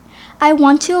come. I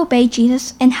want to obey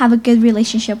Jesus and have a good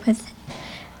relationship with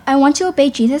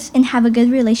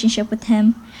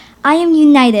him. I am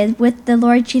united with the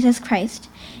Lord Jesus Christ,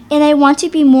 and I want to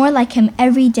be more like him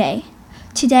every day.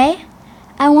 Today,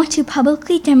 I want to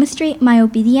publicly demonstrate my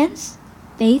obedience,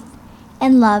 faith,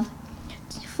 and love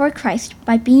for Christ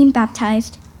by being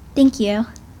baptized. Thank you.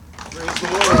 Praise the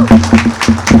Lord.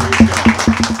 Praise God.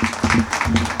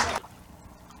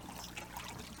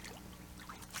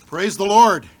 Praise the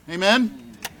Lord.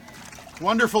 Amen.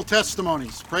 Wonderful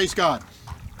testimonies. Praise God.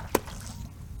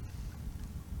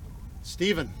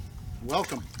 Stephen,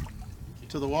 welcome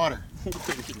to the water.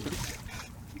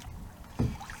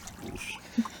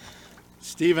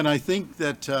 Stephen, I think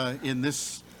that in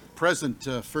this present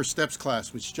First Steps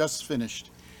class, which just finished,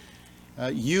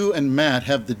 you and Matt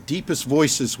have the deepest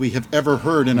voices we have ever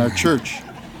heard in our church.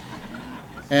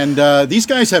 And these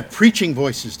guys have preaching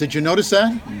voices. Did you notice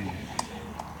that?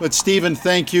 But Stephen,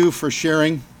 thank you for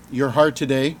sharing your heart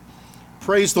today.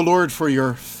 Praise the Lord for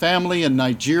your family in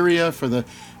Nigeria, for the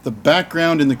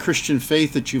background in the Christian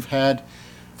faith that you've had,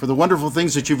 for the wonderful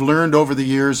things that you've learned over the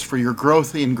years, for your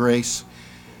growth in grace.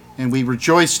 And we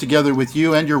rejoice together with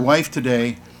you and your wife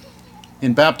today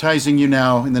in baptizing you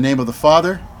now in the name of the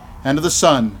Father, and of the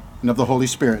Son, and of the Holy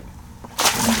Spirit.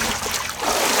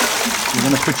 We're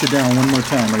going to put you down one more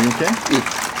time. Are you okay?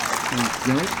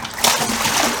 You all right?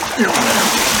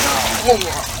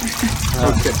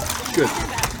 Okay, good.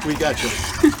 We got you.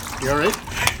 You all right?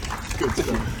 Good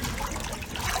stuff.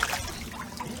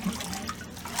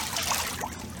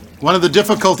 One of the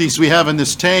difficulties we have in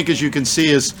this tank, as you can see,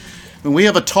 is when we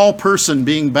have a tall person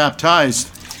being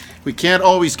baptized, we can't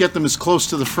always get them as close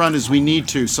to the front as we need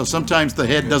to, so sometimes the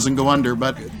head doesn't go under,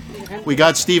 but we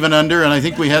got Stephen under, and I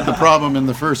think we had the problem in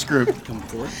the first group. Come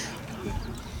forward.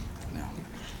 Now,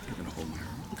 you're going to hold my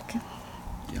arm. Okay.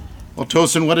 Yep. Well,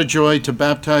 Tosin, what a joy to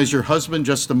baptize your husband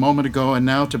just a moment ago, and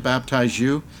now to baptize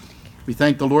you. We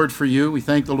thank the Lord for you. We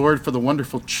thank the Lord for the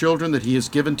wonderful children that he has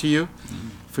given to you,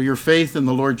 for your faith in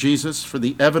the Lord Jesus, for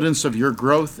the evidence of your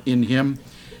growth in him,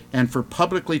 and for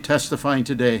publicly testifying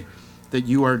today that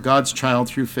you are God's child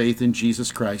through faith in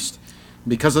Jesus Christ.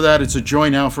 Because of that, it's a joy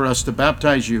now for us to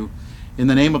baptize you in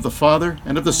the name of the Father,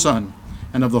 and of the Son,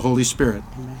 and of the Holy Spirit.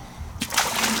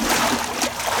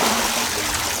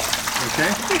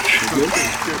 Okay? Good.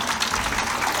 Good.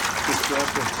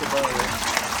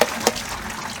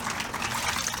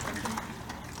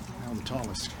 Now the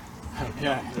tallest.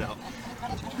 Yeah.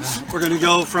 We're going to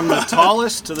go from the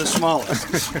tallest to the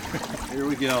smallest. Here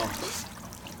we go.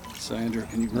 So, Andrew,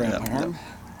 can you grab my arm?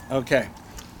 Okay.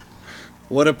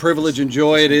 What a privilege and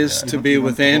joy it is to be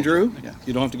with Andrew.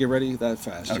 You don't have to get ready that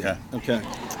fast. Okay. Okay.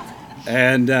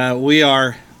 And we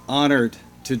are honored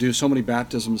to do so many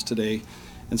baptisms today,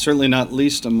 and certainly not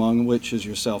least among which is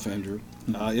yourself, Andrew.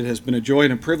 It has been a joy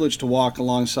and a privilege to walk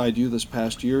alongside you this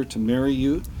past year, to marry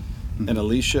you and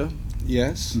Alicia.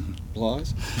 Yes,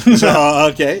 applause. So,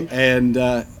 okay, and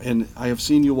I have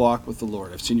seen you walk with the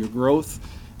Lord. I've seen your growth,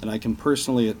 and I can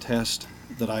personally attest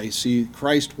that I see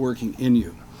Christ working in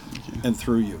you and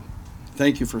through you.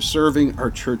 Thank you for serving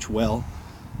our church well,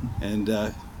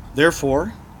 and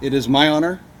therefore, it is my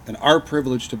honor and our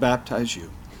privilege to baptize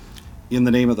you in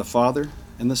the name of the Father,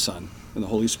 and the Son, and the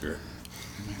Holy Spirit.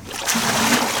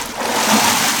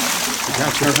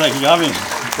 Perfect, you got me.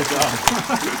 Good job.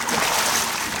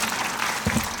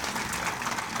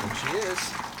 There she is.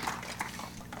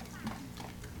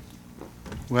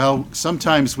 Well,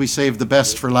 sometimes we save the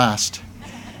best for last.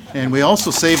 And we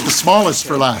also save the smallest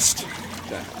for last.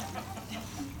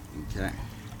 Okay.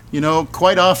 You know,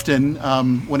 quite often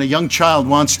when a young child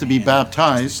wants to be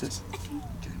baptized,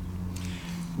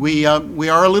 we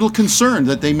are a little concerned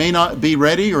that they may not be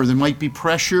ready, or there might be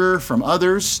pressure from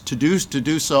others to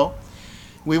do so.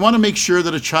 We want to make sure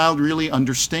that a child really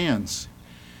understands.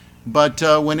 But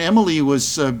when Emily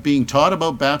was being taught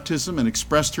about baptism and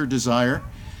expressed her desire,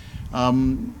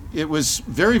 it was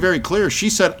very, very clear. She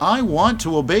said, I want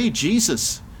to obey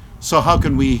Jesus. So how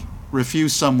can we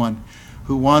refuse someone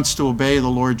who wants to obey the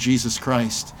Lord Jesus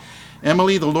Christ?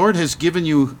 Emily, the Lord has given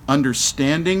you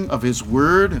understanding of His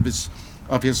Word,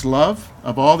 of His love,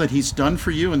 of all that He's done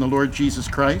for you in the Lord Jesus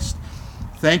Christ.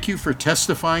 Thank you for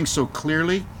testifying so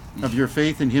clearly of your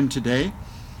faith in Him today.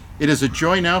 It is a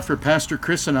joy now for Pastor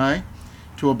Chris and I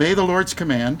to obey the Lord's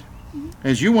command,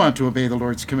 as you want to obey the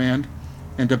Lord's command,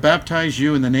 and to baptize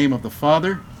you in the name of the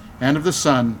Father, and of the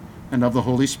Son, and of the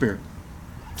Holy Spirit.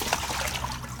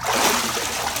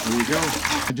 There you go.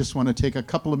 I just want to take a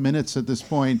couple of minutes at this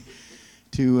point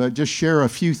to just share a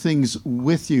few things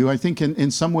with you. I think in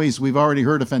some ways we've already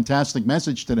heard a fantastic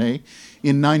message today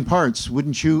in 9 parts.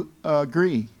 Wouldn't you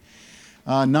agree?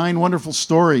 9 wonderful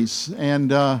stories,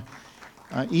 and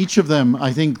each of them,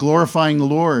 I think, glorifying the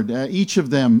Lord. Each of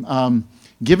them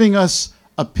giving us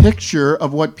a picture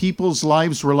of what people's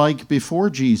lives were like before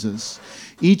Jesus.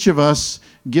 Each of us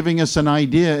giving us an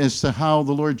idea as to how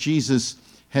the Lord Jesus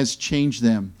has changed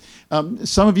them.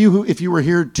 Some of you who, if you were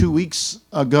here 2 weeks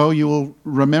ago, you will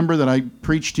remember that I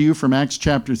preached to you from Acts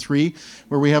chapter 3,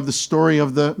 where we have the story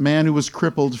of the man who was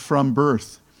crippled from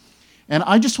birth. And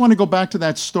I just want to go back to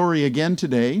that story again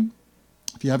today.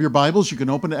 If you have your Bibles, you can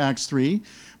open to Acts 3.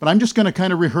 But I'm just going to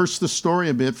kind of rehearse the story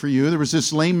a bit for you. There was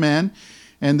this lame man,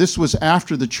 and this was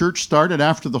after the church started,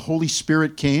 after the Holy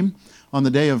Spirit came on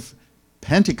the day of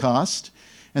Pentecost.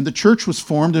 And the church was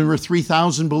formed, and there were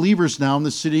 3,000 believers now in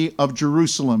the city of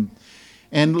Jerusalem.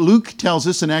 And Luke tells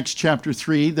us in Acts chapter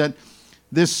 3 that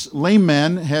this lame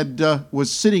man was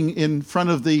sitting in front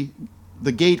of the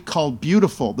gate called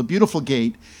Beautiful, the Beautiful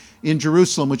Gate in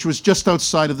Jerusalem, which was just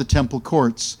outside of the temple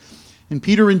courts. And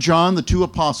Peter and John, the 2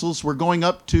 apostles, were going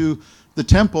up to the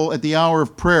temple at the hour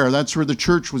of prayer. That's where the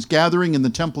church was gathering, in the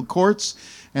temple courts,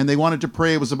 and they wanted to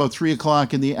pray. It was about 3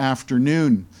 o'clock in the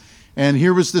afternoon. And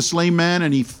here was this lame man,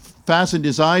 and he fastened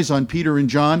his eyes on Peter and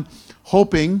John,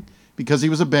 hoping, because he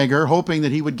was a beggar, hoping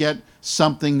that he would get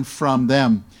something from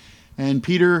them. And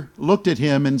Peter looked at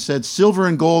him and said, "Silver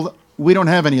and gold, we don't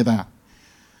have any of that.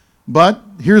 But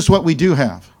here's what we do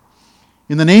have.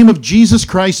 In the name of Jesus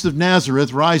Christ of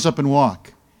Nazareth, rise up and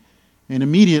walk." And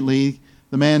immediately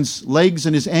the man's legs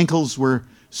and his ankles were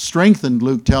strengthened,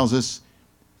 Luke tells us,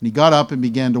 and he got up and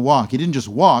began to walk. He didn't just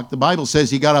walk. The Bible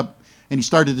says he got up and he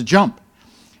started to jump.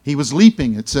 He was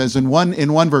leaping, it says in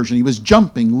one version. He was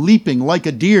jumping, leaping like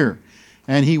a deer,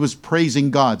 and he was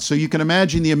praising God. So you can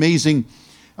imagine the amazing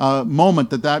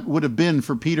moment that would have been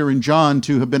for Peter and John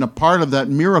to have been a part of that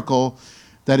miracle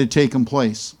that had taken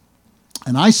place.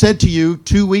 And I said to you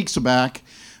 2 weeks back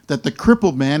that the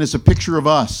crippled man is a picture of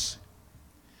us.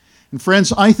 And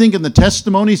friends, I think in the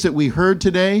testimonies that we heard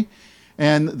today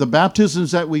and the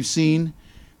baptisms that we've seen,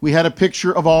 we had a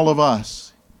picture of all of us.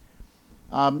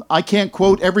 I can't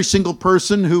quote every single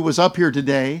person who was up here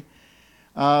today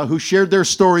who shared their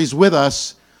stories with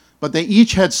us, but they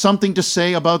each had something to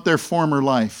say about their former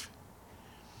life.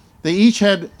 They each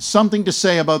had something to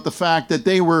say about the fact that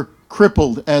they were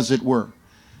crippled, as it were,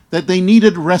 that they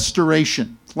needed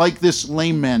restoration, like this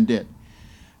lame man did,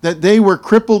 that they were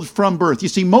crippled from birth. You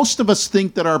see, most of us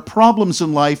think that our problems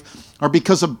in life are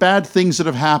because of bad things that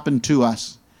have happened to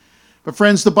us. But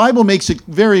friends, the Bible makes it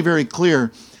very, very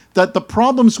clear that the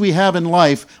problems we have in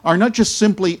life are not just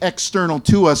simply external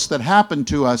to us that happen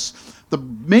to us. The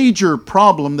major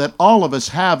problem that all of us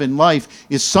have in life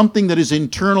is something that is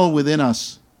internal within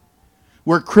us.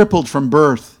 We're crippled from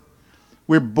birth.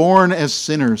 We're born as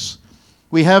sinners.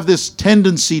 We have this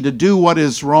tendency to do what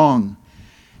is wrong.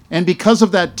 And because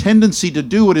of that tendency to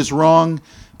do what is wrong,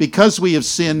 because we have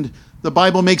sinned, the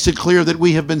Bible makes it clear that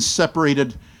we have been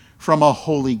separated from a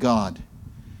holy God.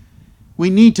 We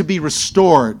need to be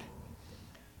restored.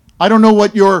 I don't know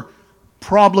what your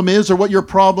problem is or what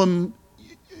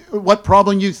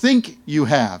problem you think you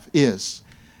have is.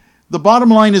 The bottom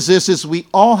line is this, is we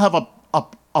all have a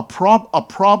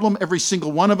problem, every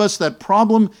single one of us. That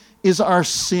problem is our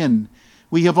sin.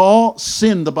 We have all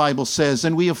sinned, the Bible says,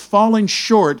 and we have fallen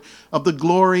short of the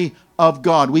glory of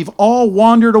God. We've all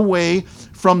wandered away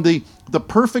from the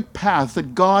perfect path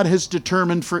that God has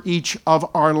determined for each of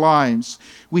our lives.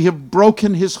 We have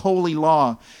broken His holy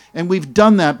law, and we've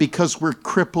done that because we're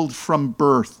crippled from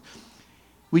birth.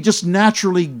 We just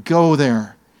naturally go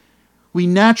there. We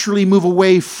naturally move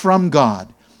away from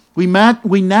God. We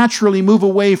naturally move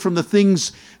away from the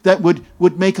things that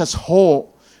would make us whole.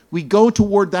 We go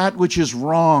toward that which is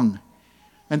wrong.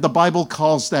 And the Bible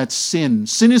calls that sin.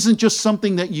 Sin isn't just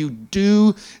something that you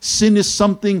do. Sin is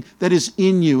something that is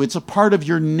in you. It's a part of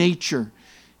your nature.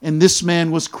 And this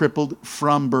man was crippled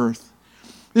from birth.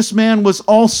 This man was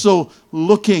also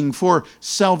looking for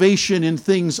salvation in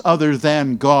things other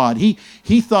than God. He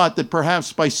thought that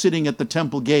perhaps by sitting at the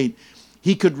temple gate,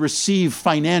 he could receive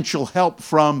financial help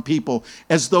from people,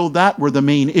 as though that were the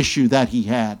main issue that he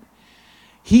had.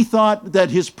 He thought that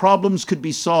his problems could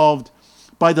be solved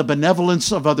by the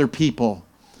benevolence of other people.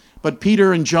 But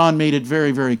Peter and John made it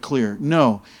very, very clear.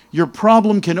 No, your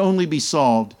problem can only be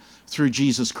solved through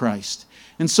Jesus Christ.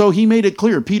 And so he made it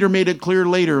clear. Peter made it clear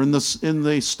later in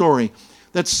the story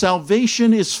that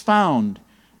salvation is found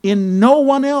in no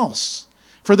one else.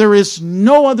 For there is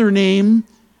no other name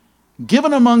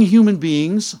given among human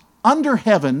beings under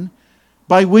heaven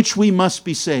by which we must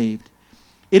be saved.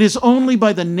 It is only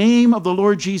by the name of the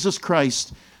Lord Jesus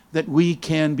Christ that we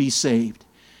can be saved.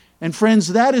 And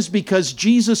friends, that is because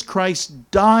Jesus Christ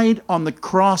died on the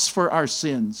cross for our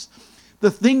sins.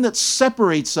 The thing that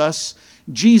separates us,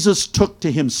 Jesus took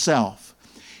to Himself.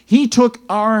 He took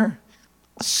our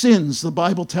sins, the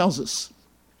Bible tells us,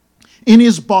 in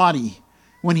His body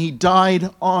when He died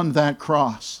on that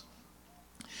cross.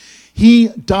 He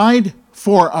died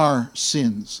for our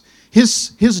sins.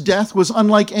 His death was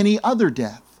unlike any other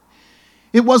death.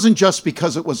 It wasn't just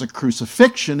because it was a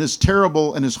crucifixion, as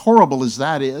terrible and as horrible as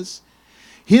that is.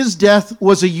 His death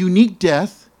was a unique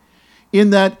death in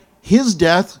that His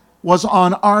death was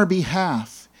on our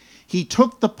behalf. He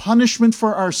took the punishment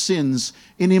for our sins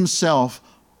in Himself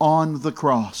on the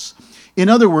cross. In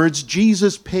other words,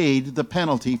 Jesus paid the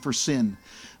penalty for sin.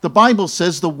 The Bible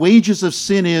says the wages of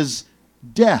sin is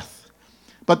death,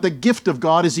 but the gift of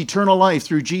God is eternal life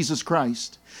through Jesus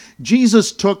Christ.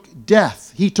 Jesus took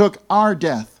death. He took our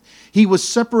death. He was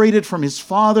separated from His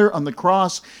Father on the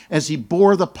cross as He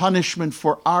bore the punishment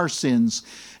for our sins.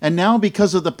 And now,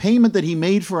 because of the payment that He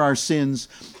made for our sins,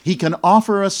 He can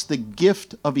offer us the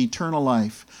gift of eternal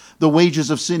life. The wages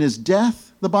of sin is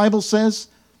death, the Bible says.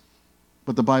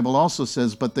 But the Bible also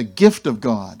says, but the gift of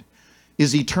God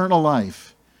is eternal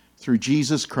life through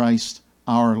Jesus Christ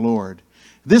our Lord.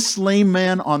 This lame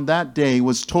man on that day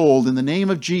was told, in the name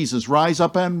of Jesus, rise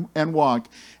up and walk.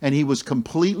 And he was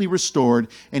completely restored,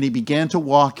 and he began to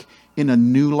walk in a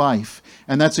new life.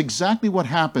 And that's exactly what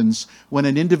happens when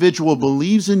an individual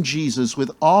believes in Jesus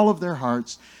with all of their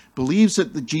hearts, believes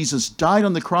that Jesus died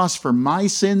on the cross for my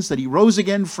sins, that He rose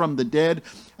again from the dead,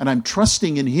 and I'm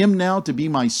trusting in Him now to be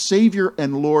my Savior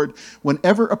and Lord.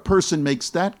 Whenever a person makes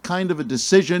that kind of a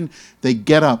decision, they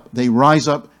get up, they rise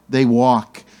up, they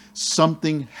walk.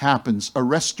 Something happens, a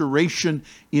restoration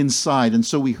inside. And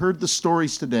so we heard the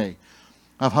stories today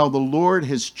of how the Lord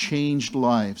has changed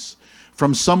lives.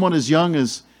 From someone as young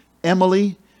as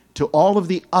Emily to all of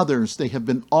the others, they have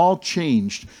been all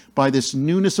changed by this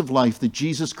newness of life that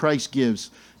Jesus Christ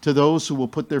gives to those who will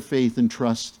put their faith and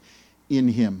trust in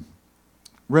Him.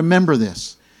 Remember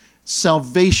this,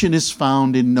 salvation is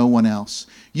found in no one else.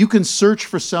 You can search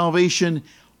for salvation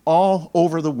all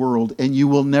over the world, and you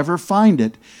will never find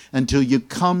it until you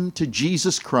come to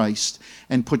Jesus Christ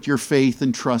and put your faith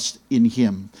and trust in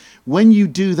Him. When you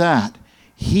do that,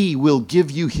 He will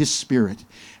give you His Spirit,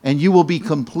 and you will be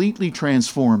completely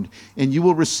transformed, and you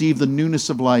will receive the newness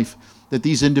of life that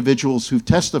these individuals who've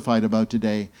testified about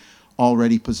today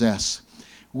already possess.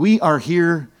 We are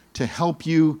here to help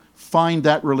you find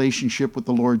that relationship with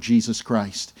the Lord Jesus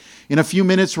Christ. In a few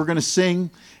minutes, we're going to sing,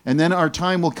 and then our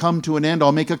time will come to an end.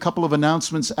 I'll make a couple of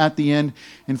announcements at the end.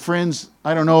 And friends,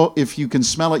 I don't know if you can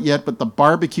smell it yet, but the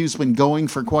barbecue's been going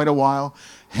for quite a while.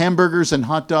 Hamburgers and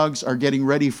hot dogs are getting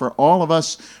ready for all of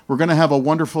us. We're going to have a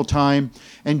wonderful time.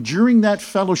 And during that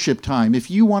fellowship time,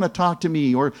 if you want to talk to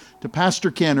me or to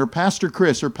Pastor Ken or Pastor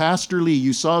Chris or Pastor Lee,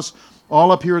 you saw us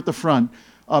all up here at the front,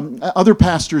 other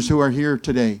pastors who are here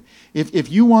today. If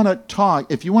you want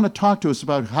to talk to us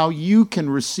about how you can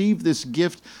receive this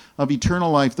gift of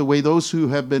eternal life the way those who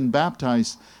have been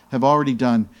baptized have already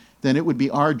done, then it would be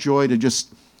our joy to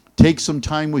just take some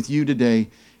time with you today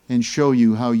and show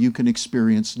you how you can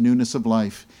experience newness of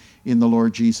life in the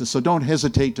Lord Jesus. So don't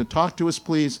hesitate to talk to us,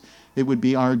 please. It would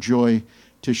be our joy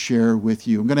to share with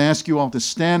you. I'm going to ask you all to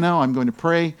stand now. I'm going to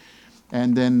pray,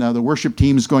 and then the worship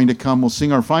team is going to come. We'll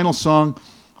sing our final song.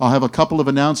 I'll have a couple of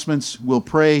announcements. We'll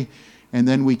pray, and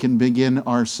then we can begin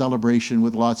our celebration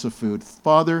with lots of food.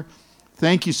 Father,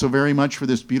 thank you so very much for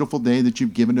this beautiful day that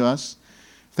you've given to us.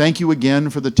 Thank you again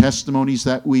for the testimonies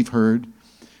that we've heard.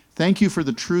 Thank you for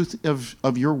the truth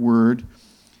of your word,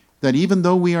 that even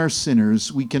though we are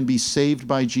sinners, we can be saved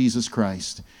by Jesus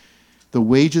Christ. The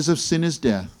wages of sin is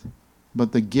death,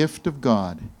 but the gift of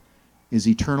God is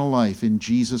eternal life in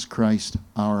Jesus Christ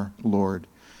our Lord.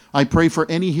 I pray for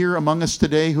any here among us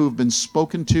today who have been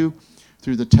spoken to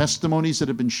through the testimonies that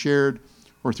have been shared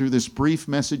or through this brief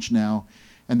message now,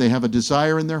 and they have a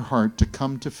desire in their heart to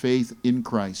come to faith in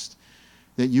Christ,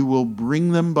 that you will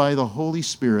bring them by the Holy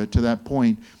Spirit to that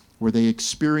point where they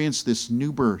experience this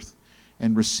new birth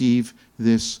and receive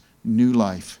this new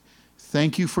life.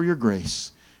 Thank you for your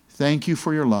grace. Thank you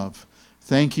for your love.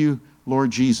 Thank you,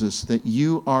 Lord Jesus, that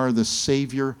you are the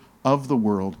Savior of the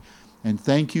world. And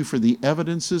thank you for the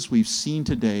evidences we've seen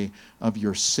today of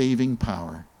your saving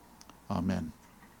power. Amen.